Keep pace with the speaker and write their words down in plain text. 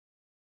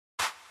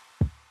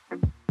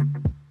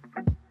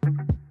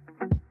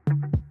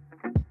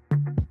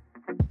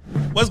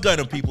What's going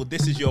on, people?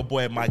 This is your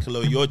boy Michael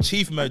O, your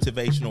Chief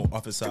Motivational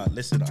Officer.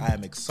 Listen, I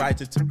am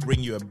excited to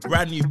bring you a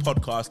brand new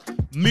podcast,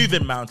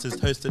 Moving Mountains,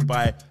 hosted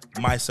by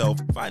myself.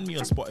 Find me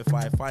on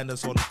Spotify, find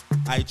us on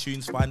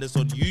iTunes, find us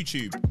on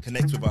YouTube.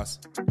 Connect with us,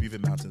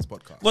 Moving Mountains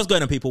Podcast. What's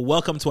going on, people?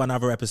 Welcome to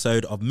another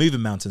episode of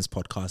Moving Mountains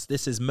Podcast.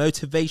 This is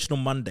Motivational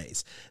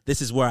Mondays.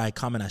 This is where I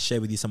come and I share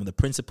with you some of the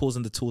principles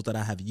and the tools that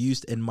I have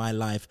used in my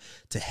life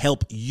to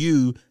help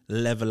you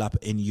level up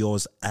in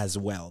yours as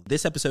well.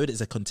 This episode is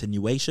a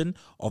continuation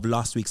of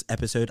last week's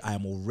episode. I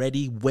am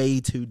already way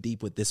too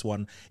deep with this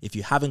one. If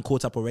you haven't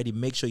caught up already,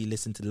 make sure you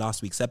listen to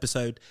last week's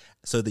episode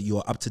so that you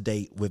are up to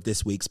date with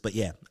this week's. But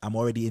yeah, I'm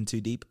already in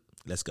too deep.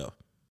 Let's go.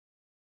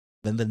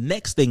 Then the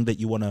next thing that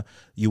you want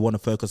to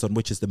focus on,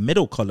 which is the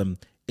middle column,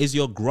 is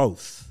your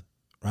growth,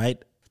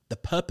 right? The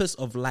purpose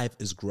of life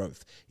is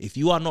growth. If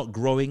you are not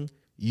growing,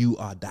 you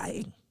are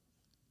dying,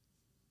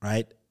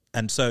 right?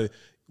 And so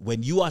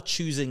when you are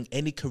choosing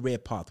any career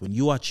path, when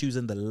you are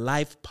choosing the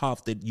life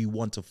path that you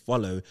want to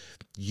follow,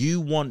 you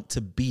want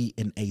to be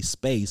in a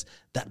space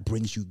that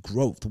brings you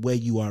growth, where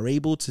you are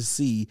able to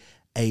see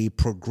a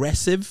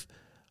progressive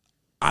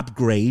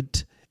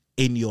upgrade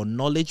in your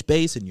knowledge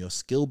base, in your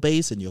skill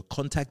base, in your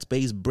contact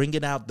base,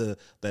 bringing out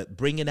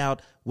bringing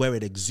out where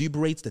it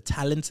exuberates the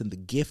talents and the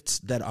gifts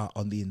that are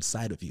on the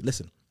inside of you.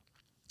 Listen,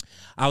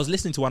 I was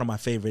listening to one of my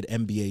favorite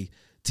MBA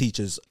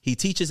teachers. He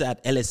teaches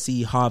at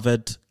LSE,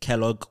 Harvard,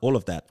 Kellogg, all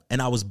of that.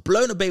 And I was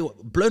blown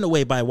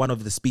away by one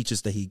of the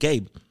speeches that he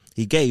gave.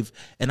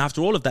 And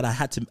after all of that,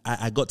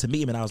 I got to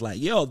meet him, and I was like,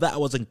 yo,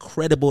 that was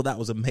incredible. That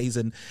was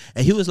amazing.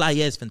 And he was like,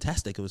 yeah, it's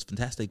fantastic. It was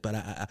fantastic,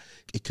 but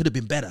it could have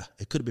been better.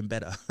 It could have been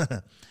better.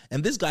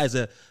 And this guy is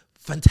a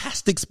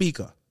fantastic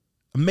speaker,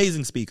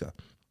 amazing speaker.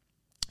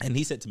 And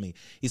he said to me,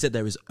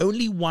 there is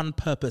only one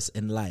purpose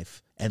in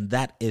life, and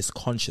that is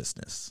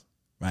consciousness,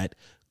 right?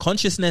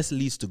 Consciousness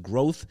leads to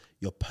growth.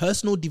 Your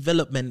personal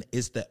development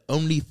is the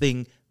only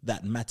thing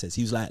that matters.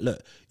 He was like, look,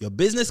 your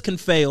business can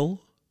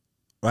fail,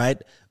 right?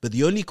 But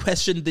the only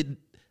question that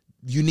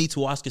you need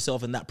to ask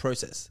yourself in that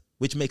process,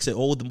 which makes it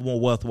all the more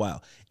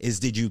worthwhile, is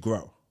did you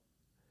grow?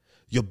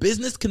 Your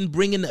business can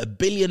bring in $1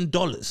 billion.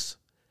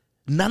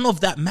 None of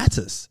that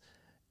matters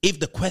if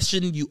the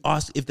question you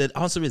ask, if the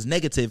answer is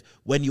negative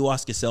when you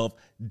ask yourself,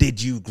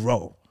 did you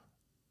grow?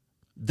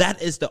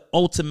 That is the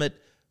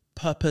ultimate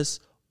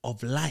purpose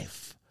of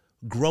life.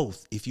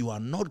 Growth. If you are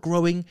not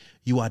growing,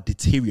 you are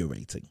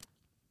deteriorating,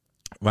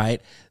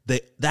 right?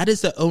 That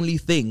is the only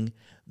thing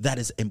that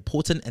is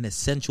important and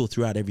essential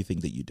throughout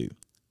everything that you do,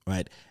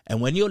 right? And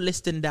when you're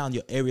listing down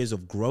your areas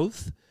of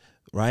growth,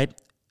 right,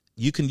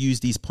 you can use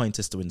these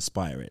pointers to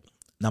inspire it.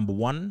 Number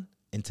one,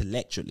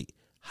 intellectually.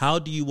 How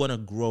do you want to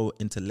grow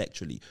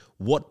intellectually?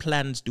 What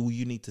plans do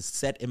you need to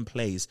set in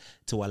place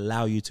to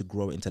allow you to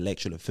grow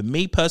intellectually? For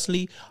me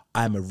personally,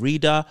 I'm a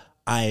reader.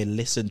 I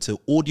listen to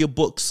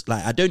audiobooks.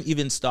 Like, I don't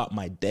even start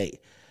my day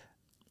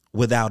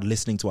without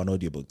listening to an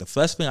audiobook. The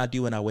first thing I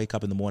do when I wake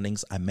up in the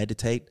mornings, I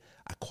meditate,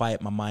 I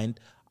quiet my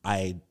mind,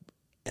 I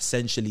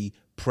essentially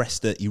press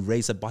the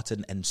eraser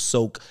button and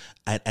soak,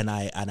 and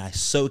I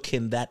soak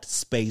in that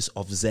space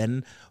of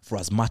Zen for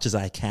as much as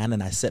I can,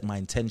 and I set my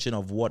intention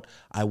of what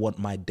I want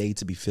my day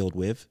to be filled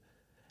with.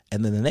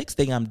 And then the next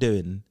thing I'm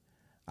doing,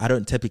 I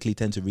don't typically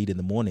tend to read in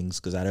the mornings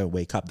because I don't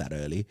wake up that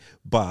early,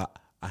 but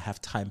I have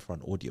time for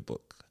an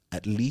audiobook.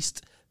 At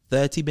least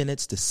 30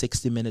 minutes to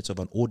 60 minutes of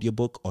an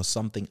audiobook or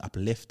something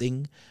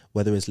uplifting,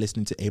 whether it's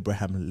listening to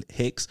Abraham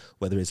Hicks,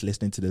 whether it's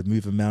listening to the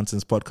Moving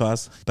Mountains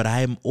podcast. But I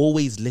am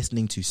always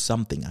listening to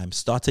something. I'm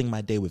starting my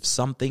day with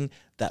something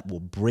that will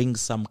bring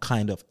some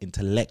kind of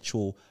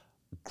intellectual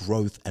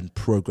growth and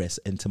progress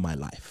into my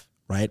life,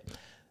 right?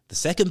 The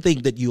second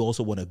thing that you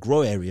also want to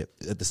grow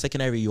the second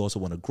area you also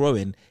want to grow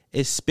in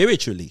is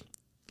spiritually.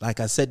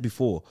 Like I said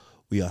before,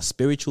 we are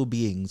spiritual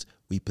beings.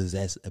 We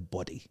possess a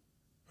body,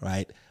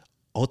 right?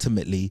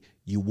 Ultimately,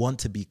 you want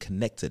to be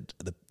connected.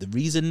 The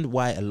reason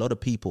why a lot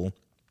of people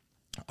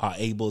are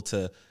able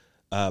to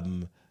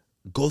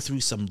go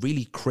through some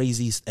really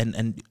crazy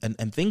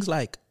and things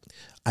like,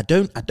 I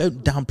don't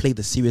downplay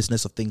the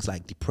seriousness of things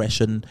like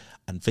depression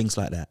and things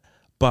like that,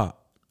 but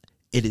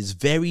it is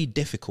very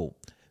difficult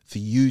for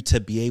you to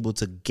be able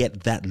to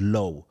get that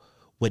low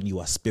when you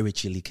are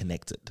spiritually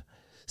connected,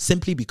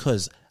 simply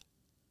because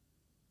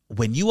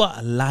when you are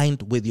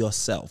aligned with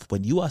yourself,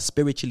 when you are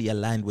spiritually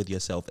aligned with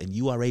yourself and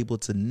you are able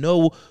to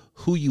know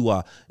who you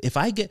are. If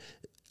I get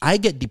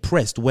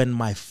depressed when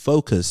my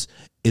focus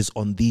is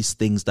on these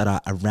things that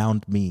are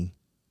around me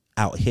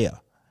out here,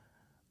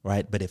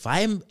 right? But if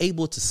I am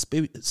able to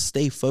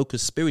stay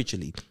focused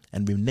spiritually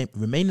and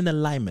remain in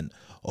alignment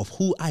of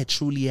who I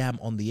truly am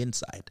on the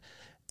inside,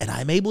 and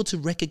I'm able to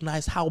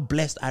recognize how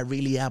blessed I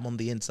really am on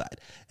the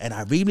inside. And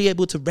I'm really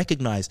able to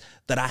recognize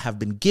that I have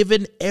been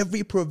given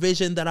every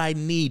provision that I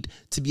need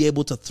to be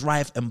able to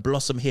thrive and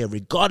blossom here,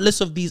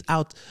 regardless of these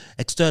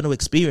external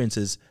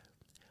experiences.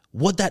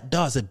 What that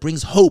does, it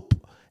brings hope.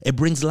 It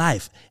brings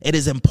life. It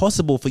is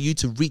impossible for you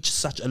to reach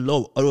such a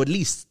low, or at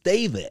least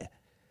stay there,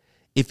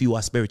 if you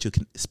are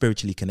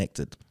spiritually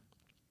connected.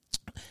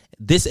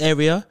 This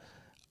area,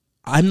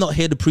 I'm not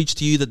here to preach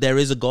to you that there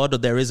is a God or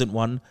there isn't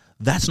one.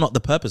 That's not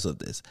the purpose of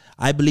this.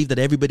 I believe that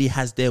everybody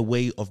has their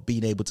way of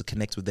being able to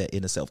connect with their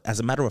inner self. As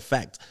a matter of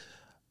fact,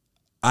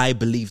 I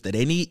believe that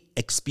any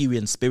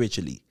experience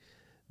spiritually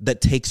that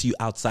takes you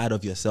outside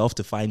of yourself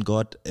to find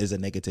God is a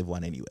negative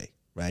one anyway,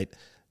 right?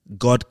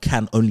 God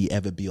can only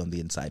ever be on the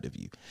inside of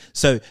you.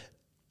 So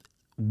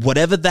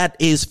whatever that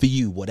is for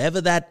you,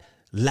 whatever that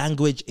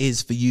language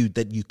is for you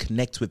that you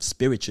connect with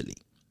spiritually,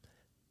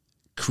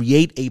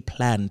 create a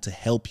plan to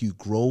help you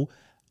grow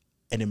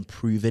and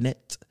improve in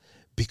it.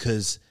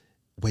 Because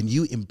when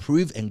you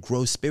improve and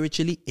grow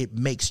spiritually, it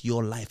makes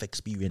your life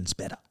experience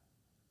better,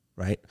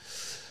 right?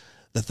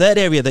 The third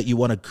area that you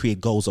want to create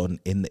goals on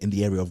in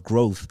the area of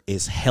growth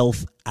is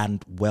health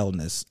and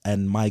wellness.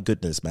 And my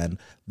goodness, man,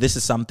 this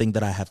is something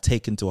that I have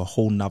taken to a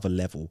whole nother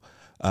level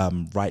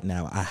right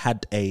now. I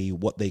had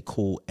what they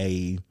call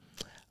a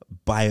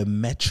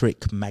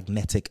biometric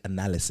magnetic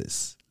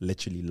analysis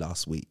literally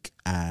last week.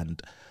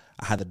 And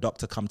I had a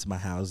doctor come to my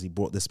house. He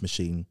brought this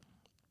machine.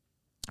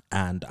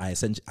 And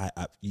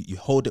you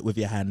hold it with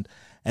your hand,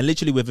 and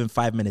literally within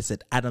 5 minutes,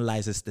 it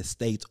analyzes the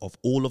state of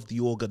all of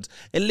the organs.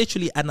 It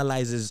literally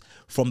analyzes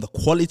from the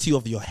quality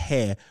of your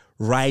hair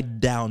right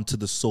down to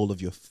the sole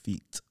of your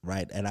feet,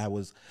 right?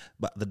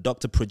 But the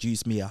doctor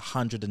produced me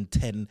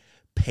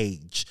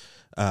 110-page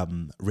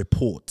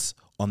report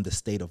on the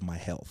state of my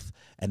health.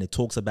 And it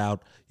talks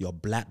about your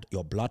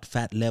blood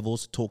fat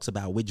levels, talks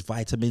about which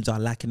vitamins are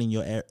lacking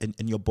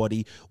in your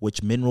body,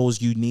 which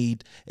minerals you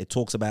need. It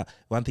talks about,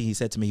 one thing he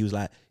said to me, he's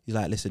like,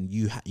 listen,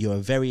 you're a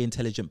very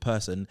intelligent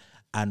person,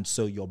 and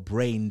so your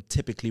brain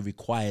typically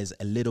requires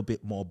a little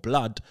bit more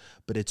blood,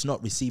 but it's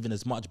not receiving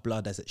as much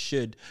blood as it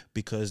should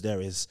because there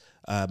is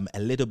a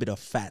little bit of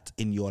fat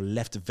in your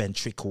left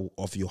ventricle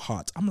of your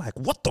heart. I'm like,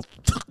 what the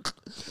fuck?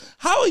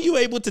 How are you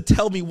able to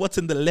tell me what's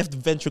in the left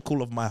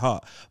ventricle of my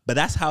heart? But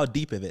that's how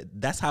deep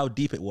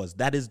it was.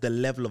 That is the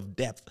level of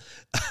depth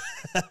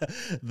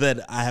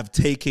that I have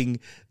taken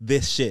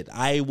this shit.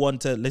 I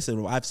want to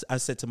listen.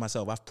 I've said to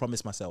myself, I've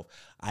promised myself,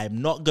 I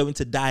am not going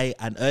to die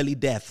an early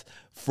death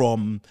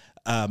from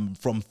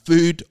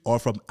food or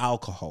from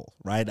alcohol,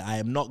 right? I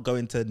am not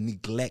going to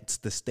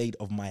neglect the state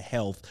of my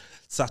health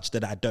such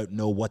that I don't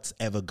know what's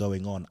ever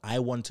going on. I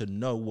want to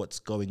know what's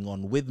going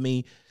on with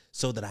me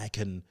so that I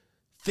can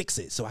fix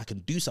it, so I can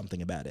do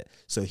something about it.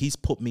 So he's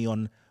put me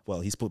on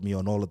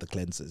all of the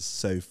cleanses.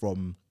 So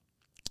from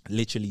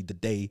literally the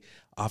day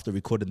after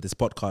recording this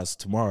podcast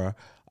tomorrow,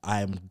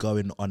 I'm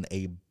going on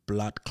a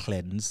blood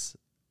cleanse.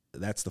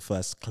 That's the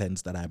first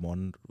cleanse that I'm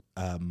on.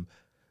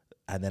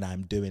 And then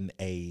I'm doing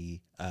a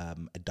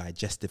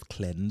digestive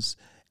cleanse,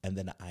 and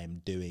then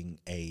I'm doing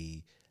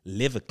a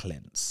liver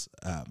cleanse.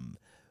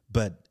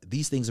 But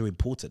these things are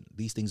important.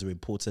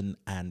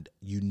 And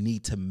you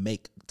need to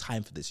make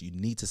time for this. You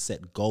need to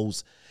set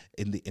goals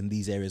in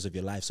these areas of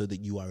your life so that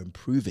you are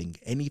improving.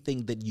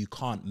 Anything that you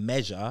can't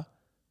measure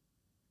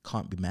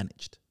can't be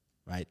managed,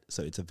 right?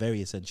 So it's a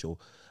very essential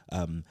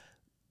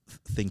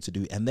thing to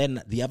do. And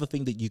then the other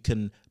thing that you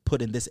can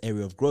put in this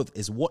area of growth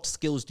is, what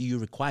skills do you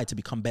require to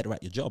become better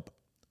at your job,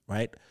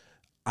 right?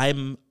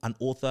 I'm an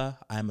author,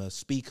 I'm a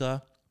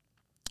speaker,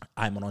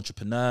 I'm an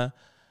entrepreneur.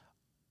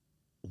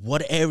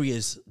 What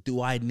areas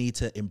do I need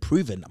to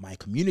improve in? My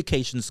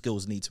communication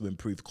skills need to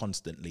improve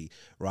constantly,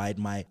 right?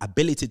 My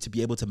ability to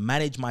be able to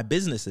manage my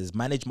businesses,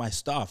 manage my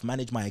staff,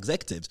 manage my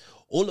executives,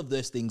 all of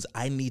those things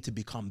I need to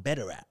become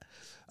better at.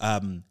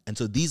 And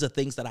so these are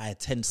things that I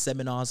attend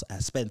seminars. I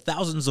spend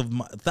thousands of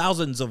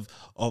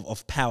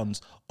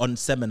pounds on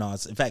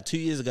seminars. In fact, 2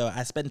 years ago,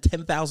 I spent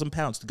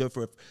 £10,000 to go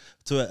for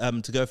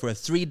a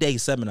 3-day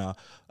seminar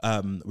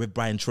with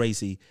Brian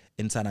Tracy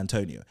in San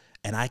Antonio.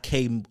 And I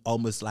came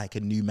almost like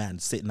a new man,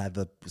 sitting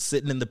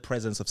in the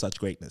presence of such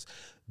greatness.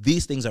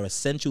 These things are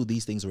essential.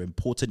 These things are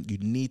important. You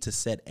need to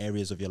set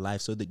areas of your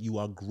life so that you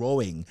are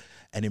growing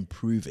and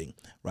improving,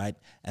 right?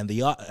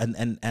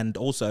 And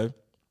also,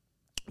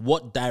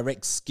 what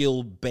direct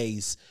skill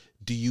base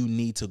do you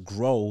need to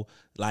grow?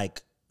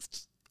 Like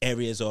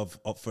areas of,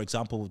 for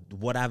example,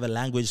 whatever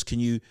languages can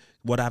you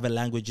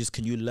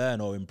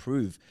learn or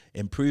improve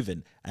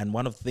in? And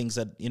one of the things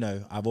that,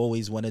 I've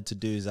always wanted to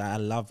do is I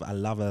love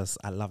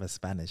a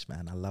Spanish,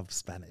 man. I love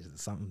Spanish.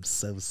 There's something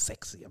so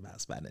sexy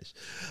about Spanish.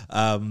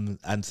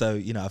 And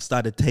so, I've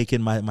started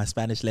taking my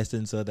Spanish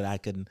lessons so that I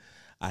can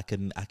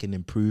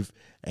improve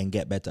and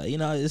get better.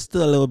 It's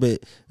still a little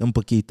bit un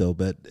poquito,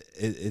 but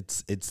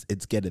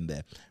it's getting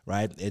there,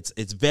 right?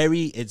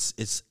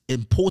 It's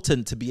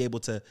important to be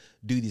able to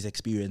do these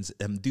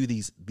do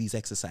these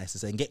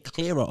exercises and get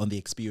clearer on the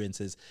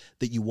experiences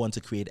that you want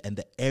to create and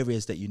the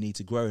areas that you need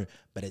to grow.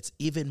 But it's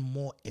even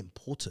more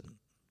important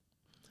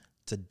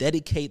to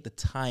dedicate the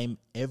time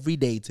every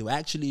day to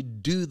actually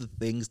do the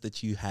things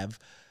that you have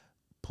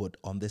put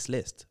on this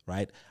list,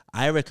 right?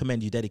 I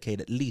recommend you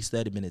dedicate at least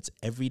 30 minutes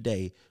every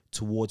day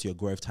towards your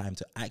growth time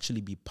to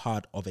actually be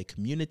part of a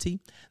community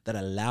that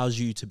allows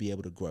you to be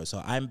able to grow.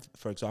 So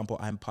for example,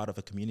 I'm part of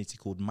a community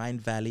called Mind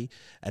Valley,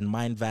 and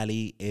Mind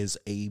Valley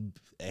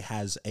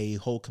has a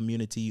whole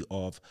community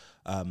of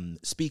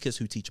speakers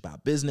who teach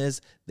about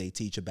business. They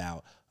teach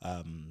about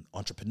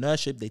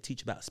entrepreneurship. They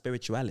teach about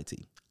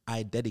spirituality.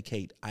 I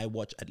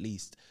watch at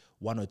least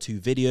 1 or 2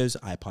 videos.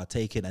 I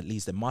partake in at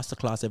least a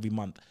masterclass every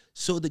month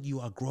so that you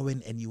are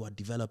growing and you are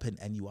developing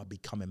and you are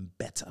becoming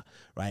better,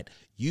 right?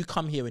 You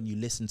come here and you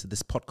listen to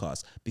this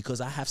podcast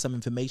because I have some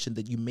information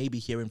that you may be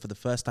hearing for the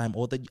first time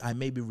or that I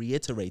may be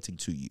reiterating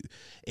to you.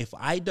 If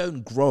I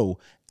don't grow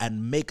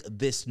and make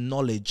this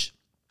knowledge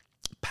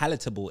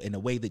palatable in a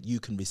way that you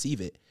can receive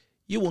it,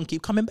 you won't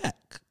keep coming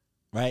back,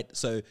 right?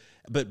 So,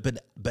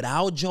 but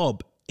our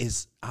job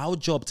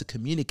to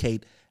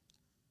communicate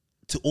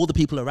to all the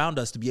people around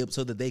us to be able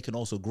so that they can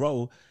also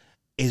grow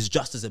is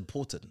just as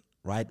important,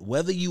 right?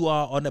 Whether you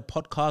are on a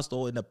podcast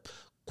or in a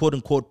quote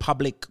unquote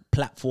public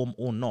platform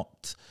or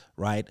not,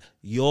 right?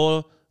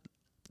 The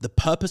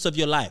purpose of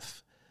your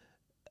life,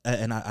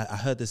 and I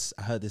heard this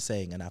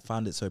saying and I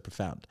found it so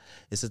profound.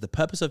 It says the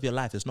purpose of your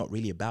life is not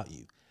really about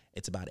you.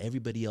 It's about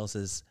everybody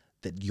else's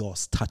that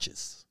yours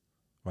touches,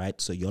 right?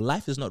 So your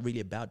life is not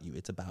really about you.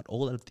 It's about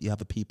all of the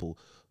other people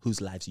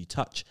whose lives you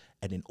touch.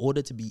 And in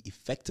order to be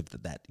effective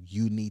at that,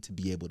 you need to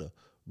be able to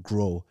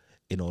grow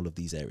in all of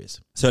these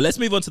areas. So let's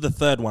move on to the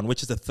third one,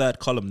 which is the third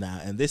column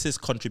now. And this is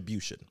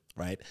contribution,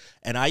 right?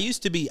 And I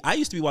used to be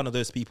one of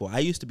those people. I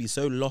used to be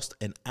so lost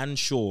and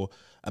unsure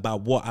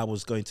about what I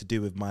was going to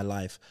do with my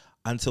life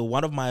until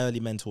one of my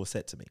early mentors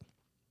said to me,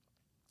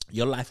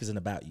 your life isn't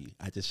about you.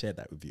 I just shared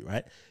that with you,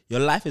 right?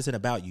 Your life isn't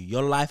about you.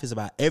 Your life is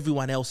about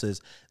everyone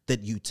else's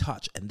that you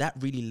touch. And that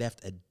really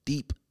left a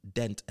deep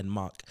dent and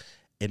mark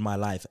in my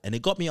life. And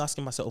it got me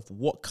asking myself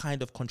what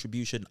kind of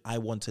contribution I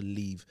want to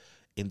leave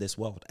in this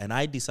world. And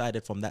I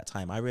decided from that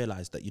time, I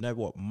realized that, you know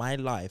what, my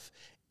life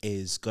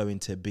is going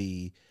to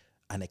be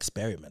an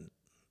experiment.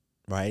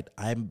 Right,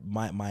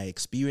 my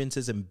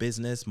experiences in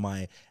business,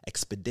 my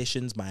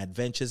expeditions, my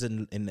adventures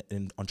in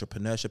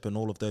entrepreneurship, and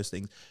all of those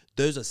things.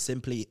 Those are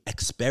simply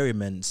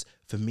experiments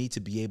for me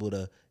to be able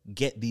to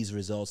get these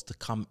results to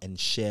come and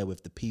share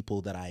with the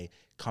people that I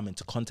come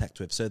into contact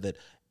with, so that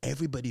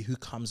everybody who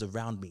comes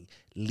around me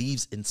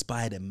leaves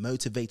inspired and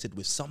motivated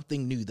with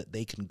something new that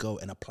they can go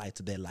and apply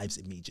to their lives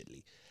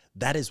immediately.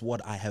 That is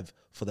what I have,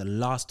 for the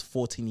last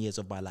 14 years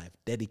of my life,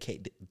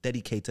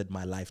 dedicated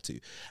my life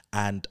to.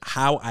 And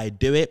how I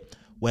do it,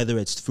 whether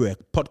it's through a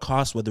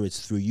podcast, whether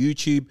it's through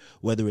YouTube,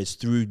 whether it's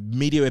through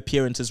media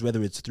appearances,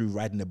 whether it's through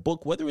writing a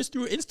book, whether it's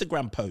through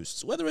Instagram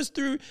posts, whether it's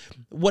through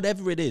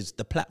whatever it is,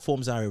 the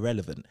platforms are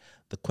irrelevant.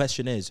 The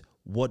question is,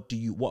 what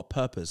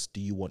purpose do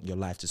you want your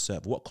life to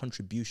serve? What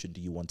contribution do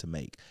you want to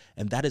make?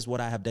 And that is what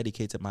I have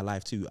dedicated my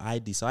life to. I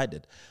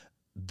decided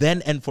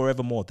then and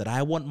forevermore that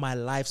I want my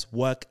life's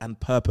work and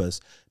purpose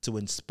to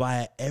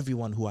inspire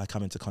everyone who I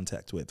come into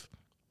contact with.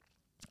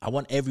 I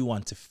want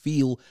everyone to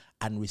feel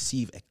and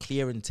receive a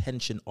clear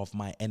intention of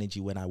my energy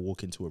when I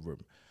walk into a room.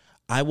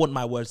 I want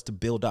my words to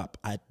build up.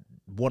 I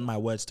want my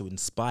words to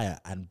inspire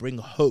and bring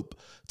hope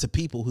to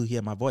people who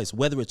hear my voice,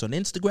 whether it's on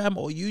Instagram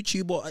or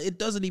YouTube, or it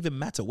doesn't even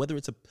matter.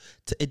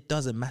 It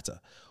doesn't matter.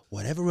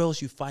 Whatever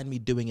else you find me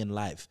doing in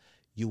life,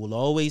 it will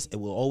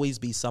always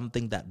be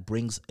something that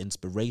brings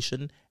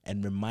inspiration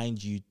and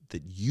remind you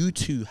that you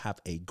too have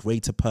a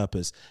greater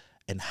purpose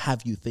and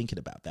have you thinking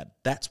about that.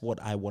 That's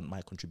what I want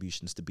my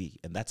contributions to be.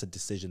 And that's a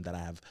decision that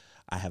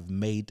I have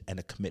made, and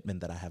a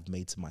commitment that I have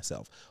made to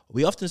myself.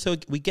 We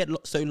get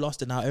so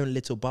lost in our own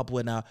little bubble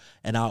and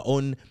our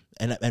own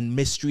and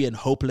mystery and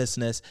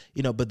hopelessness,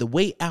 but the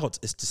way out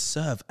is to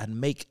serve and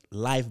make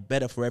life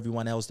better for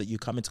everyone else that you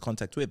come into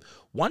contact with.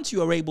 Once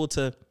you are able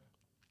to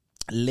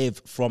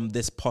live from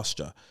this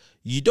posture,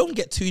 you don't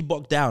get too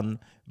bogged down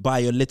by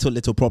your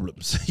little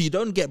problems. You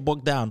don't get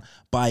bogged down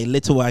by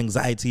little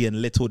anxiety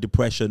and little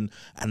depression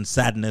and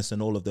sadness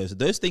and all of those.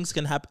 Those things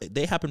can happen.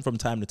 They happen from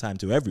time to time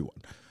to everyone,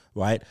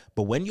 right?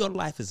 But when your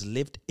life is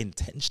lived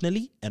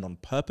intentionally and on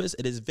purpose,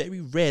 it is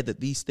very rare that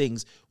these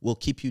things will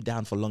keep you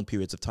down for long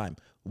periods of time.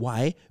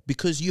 Why?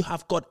 Because you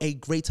have got a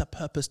greater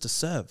purpose to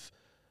serve.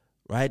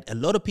 Right? A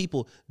lot of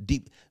people,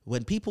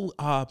 when people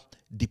are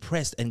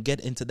depressed and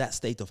get into that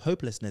state of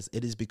hopelessness,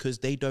 it is because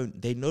they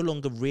no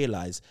longer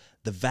realize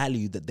the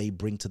value that they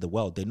bring to the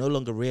world. They no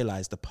longer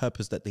realize the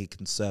purpose that they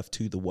can serve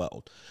to the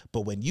world.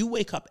 But when you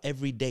wake up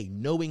every day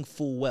knowing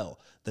full well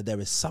that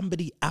there is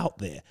somebody out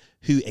there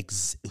who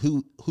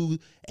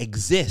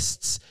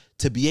exists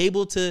to be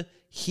able to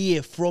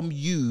hear from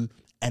you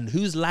and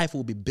whose life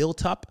will be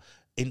built up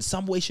in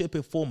some way, shape,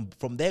 or form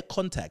from their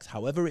contact,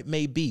 however it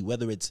may be,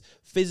 whether it's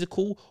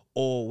physical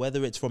or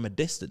whether it's from a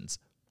distance.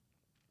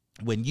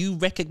 When you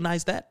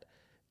recognize that,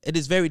 it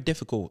is very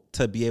difficult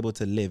to be able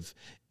to live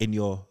in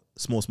your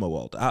small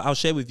world. I'll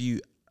share with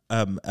you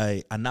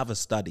another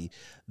study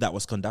that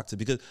was conducted,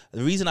 because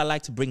the reason I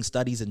like to bring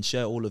studies and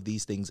share all of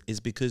these things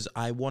is because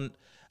I want,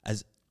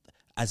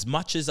 as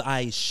much as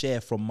I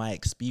share from my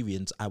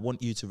experience, I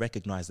want you to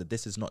recognize that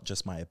this is not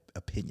just my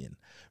opinion,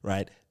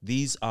 right?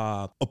 These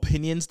are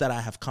opinions that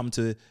I have come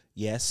to,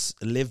 yes,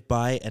 live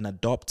by and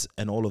adopt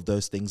and all of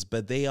those things,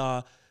 but they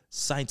are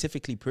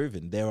scientifically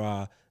proven. There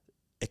are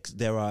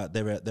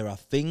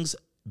things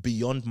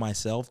beyond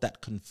myself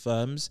that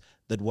confirms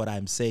that what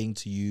I'm saying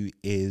to you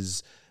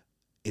is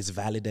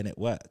valid and it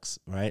works,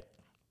 right?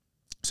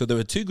 So there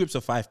were 2 groups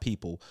of 5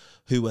 people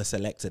who were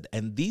selected,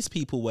 and these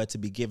people were to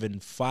be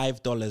given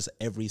 $5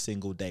 every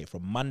single day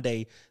from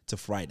Monday to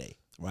Friday,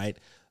 right?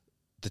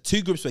 The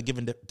 2 groups were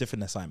given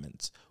different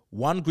assignments.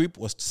 One group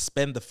was to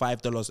spend the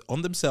 $5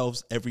 on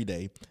themselves every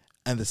day,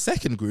 and the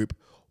second group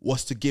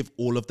was to give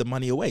all of the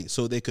money away.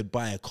 So they could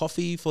buy a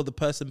coffee for the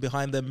person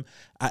behind them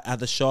at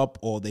the shop,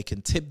 or they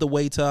can tip the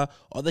waiter,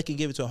 or they can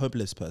give it to a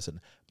homeless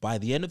person. By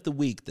the end of the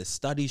week, the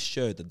studies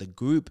showed that the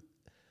group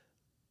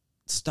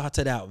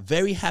started out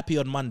very happy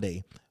on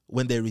Monday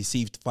when they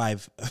received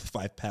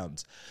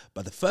 £5.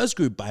 But the first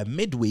group, by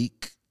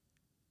midweek,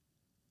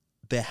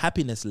 their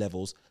happiness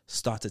levels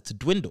started to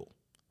dwindle,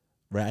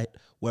 right?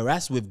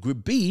 Whereas with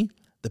group B,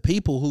 the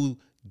people who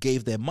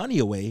gave their money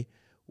away,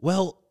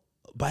 well,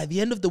 by the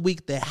end of the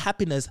week, their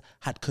happiness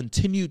had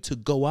continued to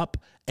go up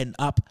and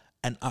up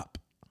and up,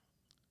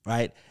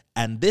 right?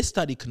 And this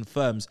study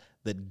confirms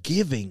that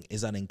giving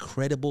is an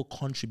incredible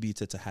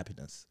contributor to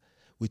happiness.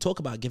 We talk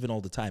about giving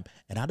all the time,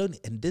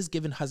 and this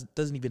giving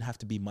doesn't even have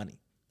to be money.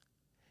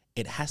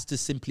 It has to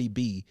simply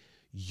be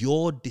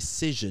your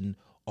decision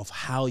of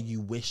how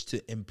you wish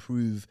to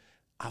improve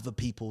other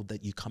people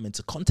that you come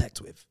into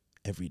contact with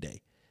every day.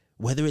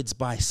 Whether it's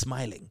by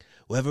smiling,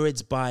 whether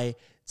it's by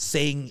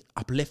saying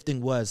uplifting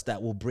words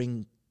that will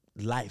bring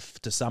life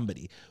to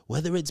somebody,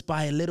 whether it's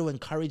by a little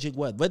encouraging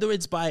word, whether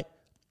it's by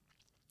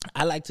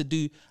I like to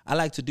do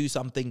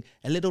something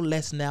a little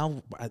less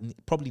now. I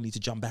probably need to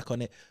jump back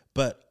on it.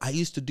 But I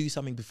used to do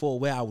something before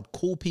where I would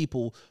call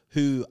people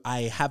who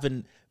I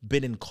haven't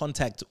been in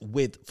contact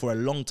with for a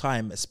long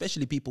time,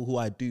 especially people who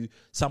I do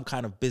some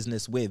kind of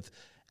business with.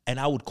 And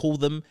I would call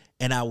them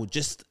and I would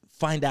just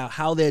find out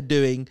how they're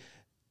doing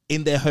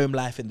in their home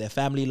life, in their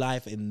family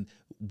life, in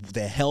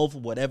their health,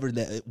 whatever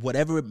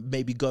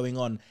may be going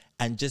on,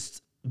 and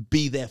just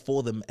be there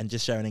for them and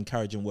just share an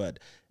encouraging word.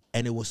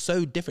 And it was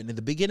so different. In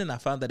the beginning, I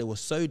found that it was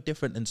so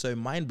different and so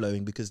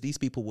mind-blowing because these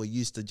people were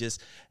used to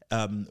just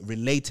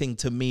relating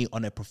to me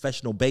on a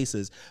professional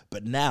basis.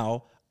 But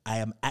now I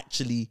am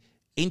actually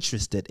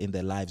interested in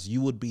their lives.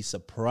 You would be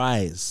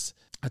surprised.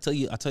 I'll tell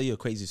you a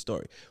crazy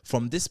story.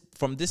 From this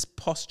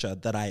posture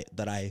that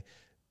I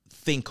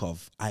think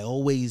of, I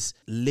always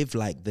live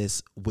like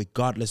this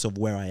regardless of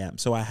where I am.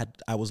 So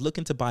I was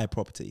looking to buy a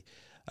property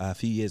a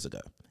few years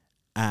ago,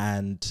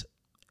 and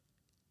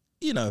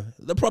you know,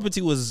 the property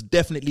was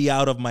definitely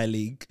out of my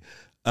league,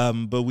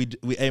 but we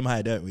aim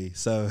high, don't we?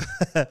 So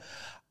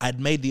I'd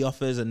made the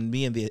offers, and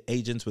me and the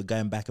agents were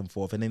going back and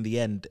forth, and in the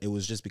end, it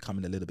was just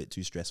becoming a little bit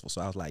too stressful.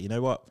 So I was like, you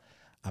know what?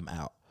 I'm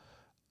out.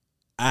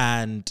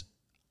 And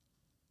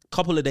a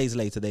couple of days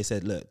later, they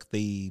said, look,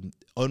 the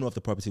owner of the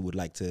property would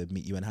like to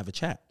meet you and have a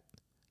chat.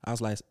 I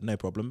was like, no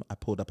problem. I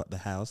pulled up at the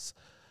house,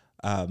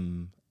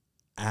 and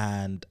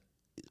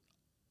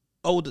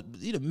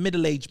old,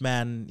 middle-aged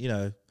man,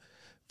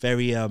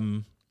 very,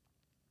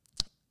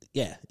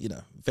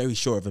 very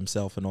sure of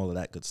himself and all of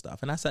that good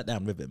stuff. And I sat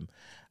down with him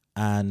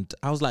and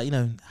I was like,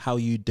 how are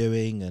you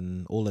doing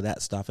and all of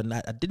that stuff. And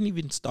I didn't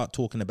even start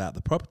talking about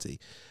the property.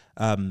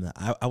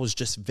 I was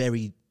just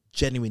very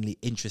genuinely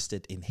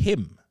interested in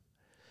him.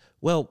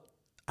 Well,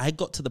 I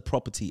got to the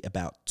property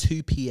about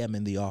 2 p.m.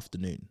 in the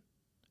afternoon.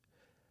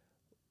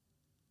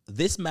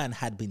 This man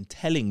had been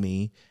telling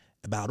me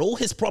about all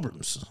his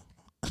problems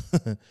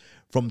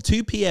from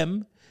 2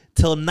 p.m.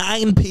 till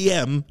 9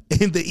 p.m.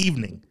 in the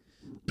evening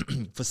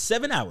for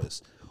 7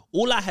 hours.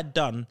 All I had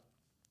done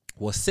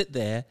was sit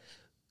there,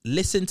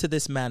 listen to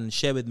this man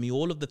share with me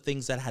all of the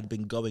things that had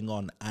been going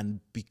on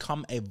and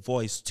become a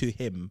voice to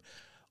him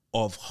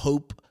of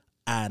hope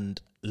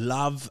and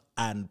love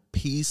and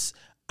peace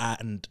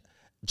and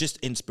just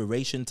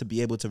inspiration, to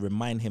be able to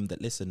remind him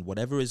that, listen,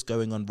 whatever is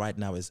going on right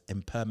now is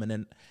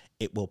impermanent.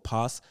 It will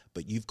pass,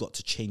 but you've got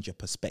to change your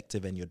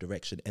perspective and your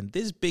direction. And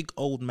this big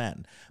old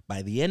man,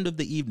 by the end of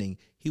the evening,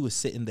 he was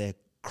sitting there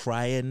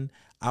crying.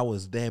 I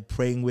was there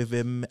praying with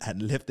him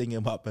and lifting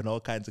him up and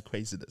all kinds of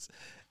craziness.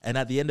 And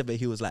at the end of it,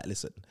 he was like,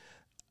 listen,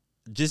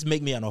 just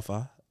make me an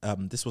offer.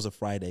 This was a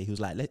Friday. He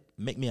was like,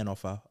 make me an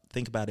offer.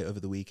 Think about it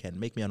over the weekend.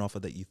 Make me an offer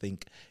that you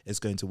think is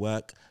going to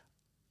work.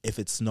 If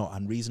it's not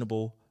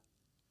unreasonable,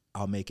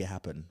 I'll make it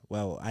happen.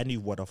 Well, I knew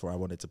what offer I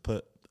wanted to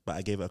put, but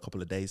I gave it a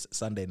couple of days.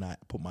 Sunday night,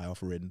 I put my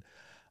offer in,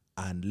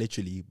 and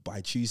literally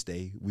by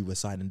Tuesday, we were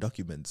signing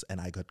documents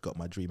and I got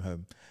my dream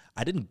home.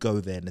 I didn't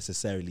go there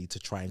necessarily to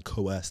try and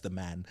coerce the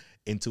man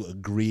into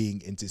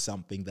agreeing into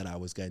something that I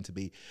was going to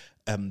be,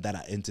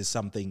 into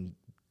something,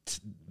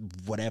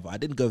 whatever. I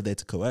didn't go there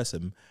to coerce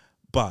him,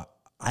 but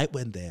I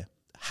went there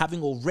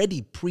having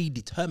already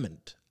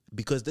predetermined,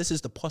 because this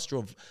is the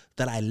posture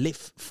that I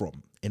live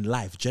from in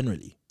life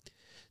generally,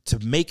 to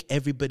make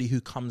everybody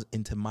who comes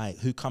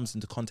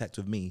into contact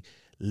with me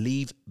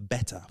leave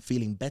better,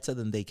 feeling better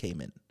than they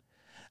came in.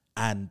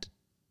 And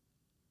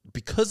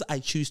because I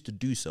choose to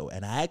do so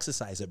and I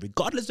exercise it,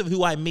 regardless of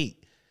who I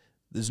meet,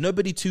 there's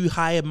nobody too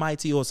high and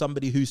mighty or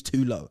somebody who's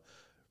too low.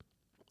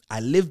 I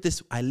live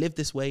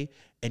this way,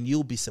 and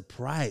you'll be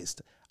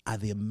surprised at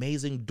the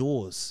amazing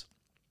doors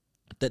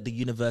that the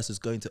universe is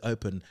going to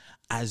open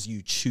as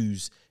you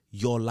choose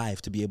your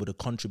life to be able to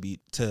contribute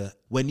to.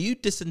 When you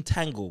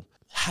disentangle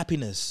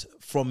happiness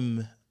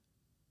from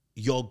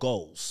your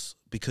goals,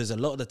 because a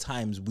lot of the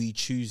times we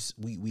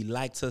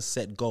like to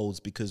set goals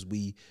because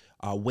we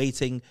are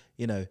waiting.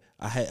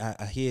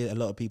 I hear a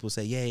lot of people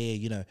say,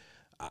 yeah,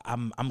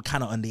 I'm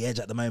kind of on the edge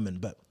at the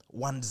moment, but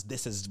once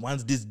this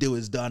deal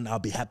is done, I'll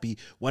be happy.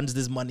 Once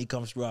this money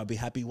comes through, I'll be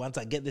happy. Once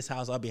I get this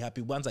house, I'll be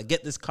happy. Once I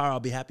get this car, I'll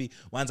be happy.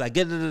 Once I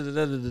get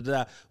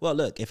Well,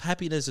 look, if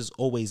happiness is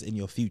always in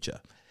your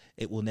future,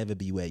 it will never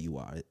be where you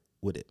are,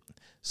 would it?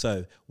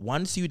 So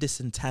once you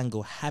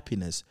disentangle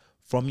happiness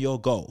from your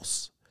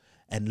goals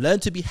and learn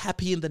to be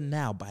happy in the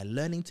now by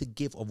learning to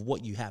give of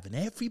what you have. And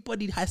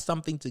everybody has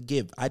something to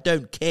give. I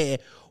don't care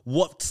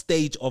what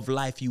stage of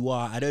life you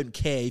are. I don't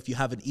care if you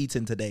haven't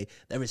eaten today.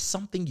 There is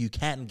something you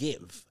can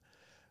give,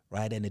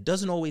 right? And it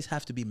doesn't always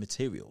have to be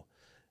material.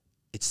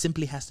 It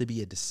simply has to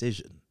be a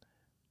decision.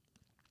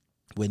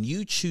 When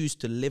you choose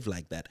to live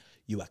like that,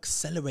 you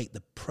accelerate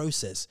the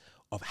process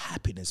of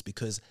happiness,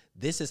 because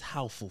this is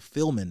how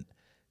fulfillment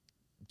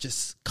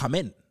just come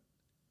in.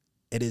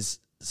 It is,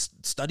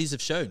 studies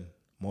have shown,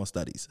 more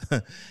studies,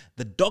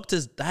 the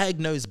doctors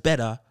diagnose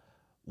better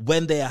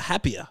when they are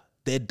happier.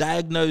 They're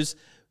diagnosed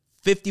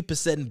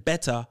 50%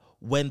 better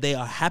when they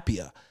are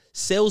happier.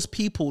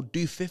 Salespeople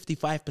do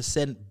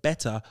 55%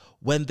 better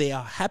when they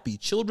are happy.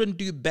 Children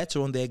do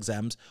better on their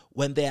exams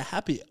when they are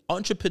happy.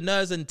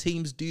 Entrepreneurs and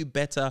teams do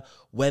better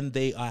when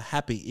they are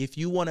happy. If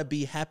you want to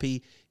be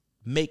happy,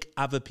 make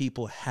other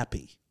people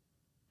happy,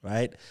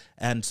 right?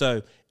 And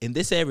so in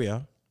this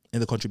area, in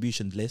the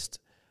contribution list,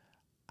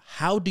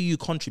 how do you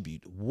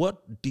contribute?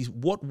 What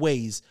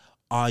ways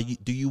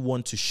do you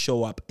want to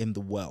show up in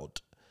the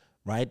world,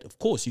 right? Of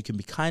course, you can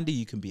be kinder,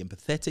 you can be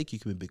empathetic, you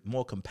can be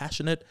more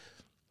compassionate.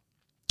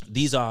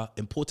 These are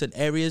important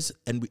areas,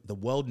 and the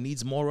world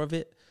needs more of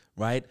it,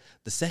 right?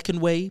 The second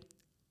way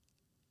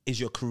is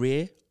your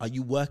career. Are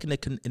you working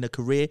in a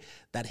career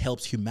that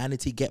helps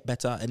humanity get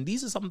better? And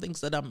these are some things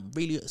that I'm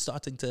really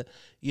starting to,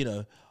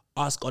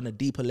 ask on a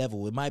deeper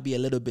level. It might be a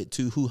little bit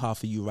too hoo-ha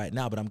for you right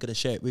now, but I'm going to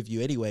share it with you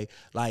anyway.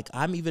 Like,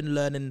 I'm even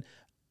learning.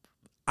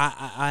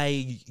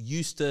 I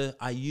used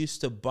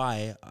to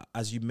buy,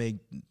 as you may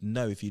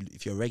know, if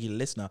you're a regular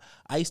listener,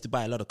 I used to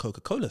buy a lot of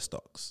Coca-Cola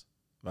stocks,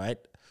 right?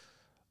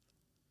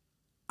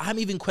 I'm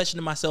even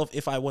questioning myself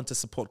if I want to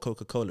support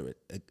Coca-Cola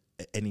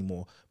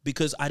anymore,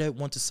 because I don't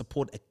want to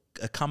support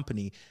a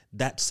company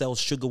that sells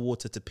sugar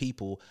water to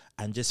people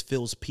and just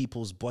fills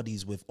people's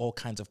bodies with all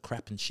kinds of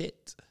crap and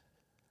shit.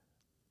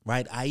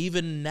 Right? I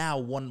even now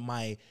want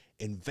my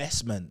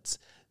investments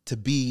to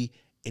be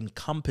in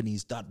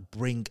companies that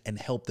bring and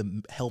help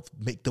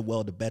make the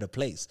world a better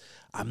place.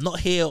 I'm not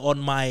here on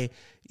my,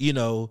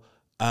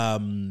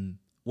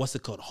 what's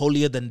it called?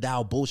 Holier than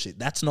thou bullshit.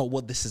 That's not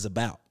what this is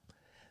about.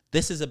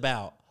 This is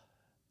about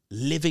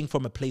living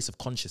from a place of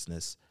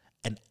consciousness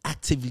and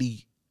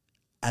actively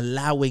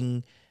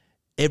allowing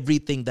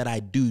everything that I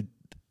do,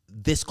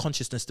 this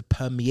consciousness, to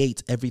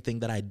permeate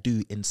everything that I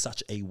do in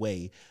such a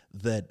way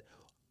that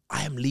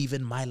I am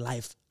leaving my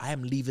life, I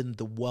am leaving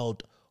the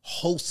world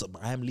wholesome.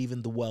 I am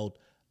leaving the world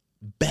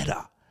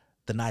better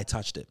than I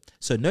touched it.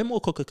 So no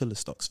more Coca-Cola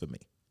stocks for me,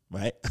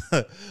 right?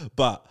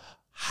 But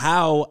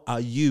how are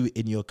you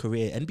in your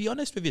career? And be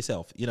honest with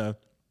yourself,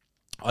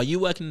 are you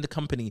working in the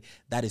company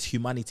that is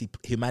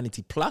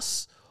humanity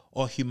plus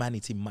or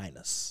humanity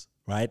minus?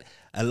 Right?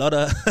 A lot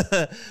of,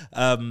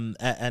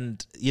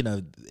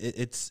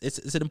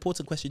 it's an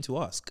important question to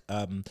ask.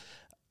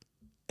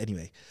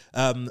 Anyway,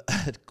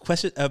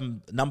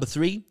 question number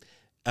 3,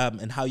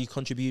 and how you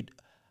contribute.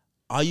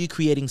 Are you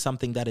creating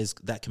something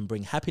that can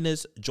bring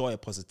happiness, joy, or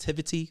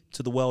positivity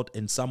to the world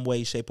in some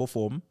way, shape, or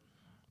form?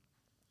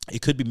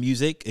 It could be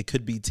music, it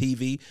could be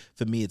TV.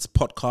 For me, it's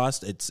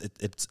podcast. It's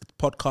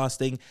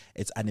podcasting.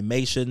 It's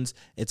animations.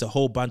 It's a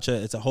whole bunch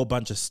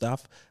of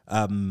stuff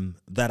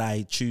that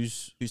I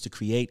choose to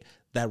create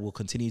that will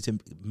continue to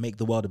make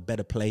the world a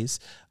better place.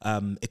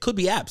 It could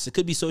be apps. It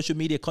could be social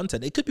media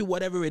content. It could be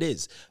whatever it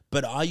is.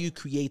 But are you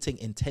creating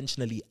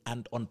intentionally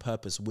and on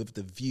purpose with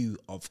the view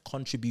of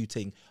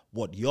contributing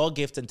what your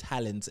gift and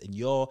talents and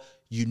your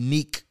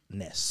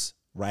uniqueness,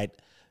 right,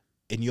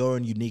 in your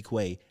own unique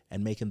way,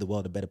 and making the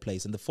world a better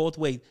place? And the fourth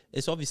way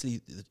is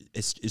obviously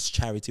it's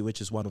charity, which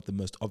is one of the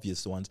most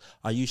obvious ones.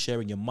 Are you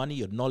sharing your money,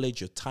 your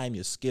knowledge, your time,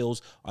 your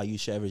skills? Are you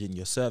sharing in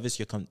your service,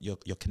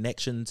 your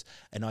connections?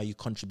 And are you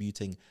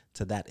contributing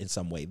to that in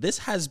some way? This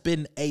has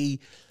been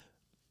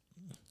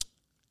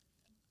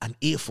an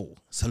earful.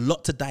 It's a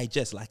lot to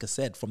digest. Like I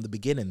said from the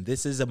beginning,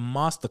 this is a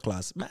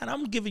masterclass. Man,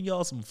 I'm giving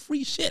y'all some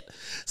free shit,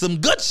 some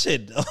good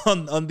shit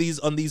on these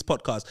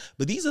podcasts.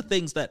 But these are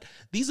things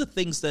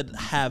that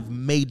have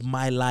made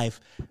my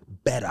life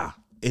better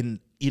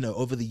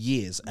over the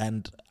years.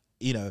 And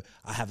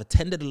I have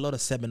attended a lot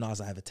of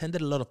seminars. I have attended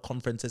a lot of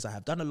conferences. I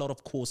have done a lot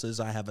of courses.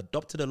 I have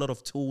adopted a lot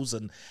of tools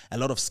and a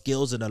lot of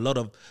skills and a lot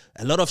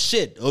of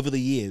shit over the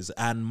years.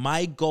 And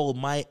my goal,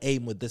 my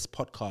aim with this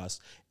podcast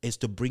is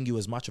to bring you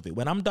as much of it.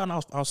 When I'm done,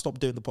 I'll stop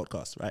doing the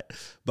podcast, right?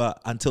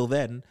 But until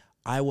then,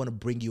 I want to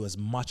bring you as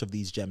much of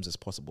these gems as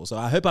possible. So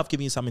I hope I've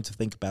given you something to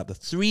think about. The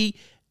 3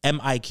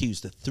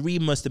 MIQs, the 3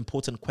 most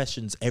important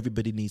questions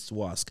everybody needs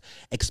to ask.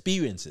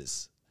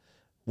 Experiences.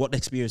 What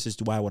experiences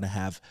do I want to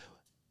have?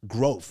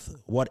 Growth.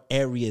 What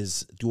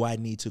areas do I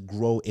need to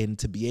grow in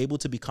to be able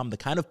to become the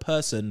kind of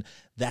person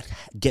that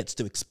gets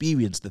to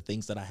experience the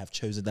things that I have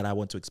chosen that I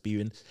want to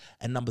experience?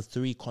 And number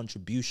 3,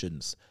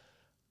 contributions.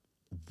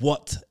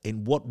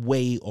 In what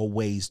way or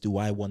ways do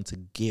I want to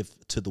give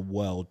to the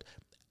world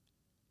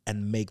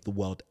and make the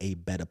world a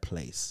better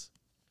place?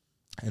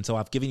 And so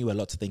I've given you a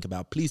lot to think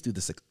about. Please do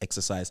this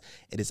exercise.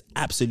 It is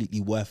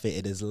absolutely worth it.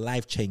 It is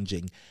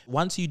life-changing.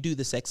 Once you do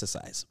this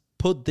exercise,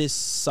 put this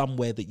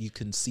somewhere that you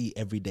can see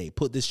every day.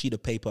 Put this sheet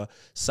of paper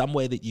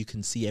somewhere that you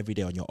can see every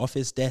day, on your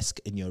office desk,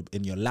 in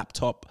your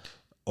laptop,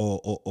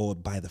 or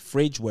by the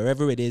fridge,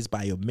 wherever it is,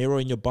 by your mirror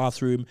in your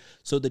bathroom,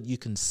 so that you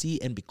can see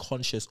and be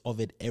conscious of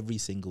it every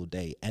single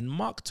day. And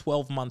mark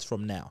 12 months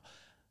from now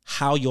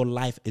how your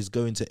life is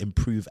going to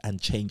improve and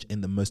change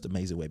in the most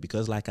amazing way.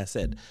 Because like I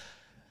said,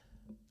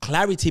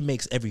 clarity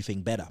makes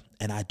everything better.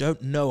 And I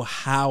don't know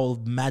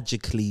how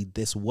magically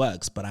this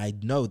works, but I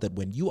know that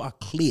when you are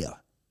clear,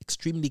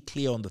 extremely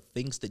clear on the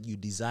things that you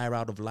desire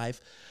out of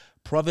life,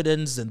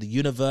 providence and the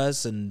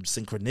universe and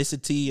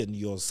synchronicity and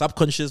your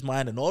subconscious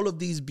mind and all of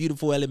these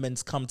beautiful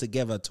elements come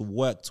together to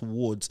work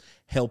towards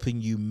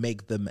helping you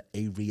make them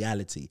a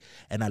reality.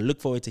 And I look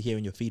forward to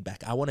hearing your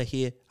feedback. I want to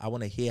hear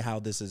how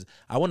this is.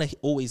 I want to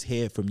always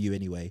hear from you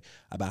anyway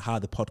about how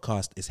the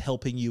podcast is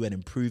helping you and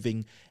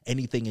improving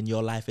anything in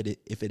your life.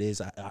 If it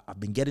is, I've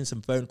been getting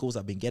some phone calls.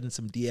 I've been getting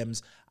some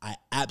DMs. I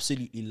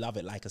absolutely love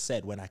it. Like I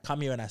said, when I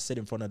come here and I sit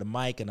in front of the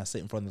mic and I sit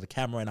in front of the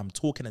camera and I'm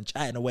talking and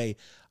chatting away,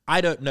 I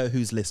don't know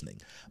who's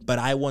listening, but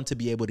I want to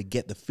be able to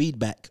get the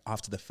feedback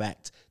after the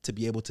fact to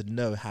be able to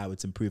know how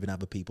it's improving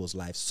other people's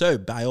lives. So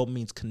by all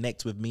means,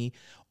 connect with me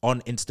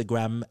on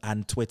Instagram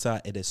and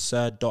Twitter. It is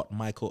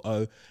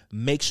sir.michaelo.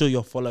 Make sure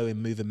you're following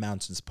Moving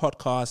Mountains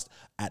podcast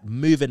at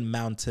Moving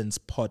Mountains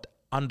pod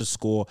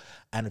 _.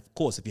 And of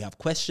course, if you have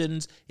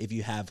questions, if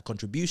you have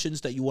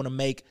contributions that you want to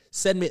make,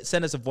 send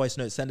us a voice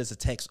note, send us a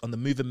text on the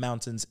Moving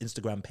Mountains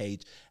Instagram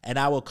page, and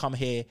I will come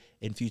here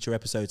in future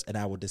episodes and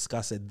I will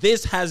discuss it.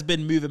 This has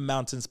been Moving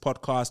Mountains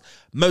podcast,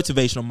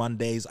 Motivational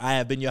Mondays. I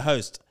have been your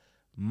host,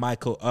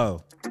 Michael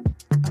O.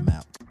 I'm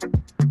out.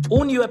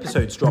 All new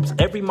episodes drops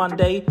every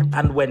Monday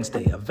and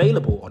Wednesday,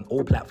 available on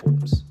all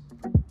platforms.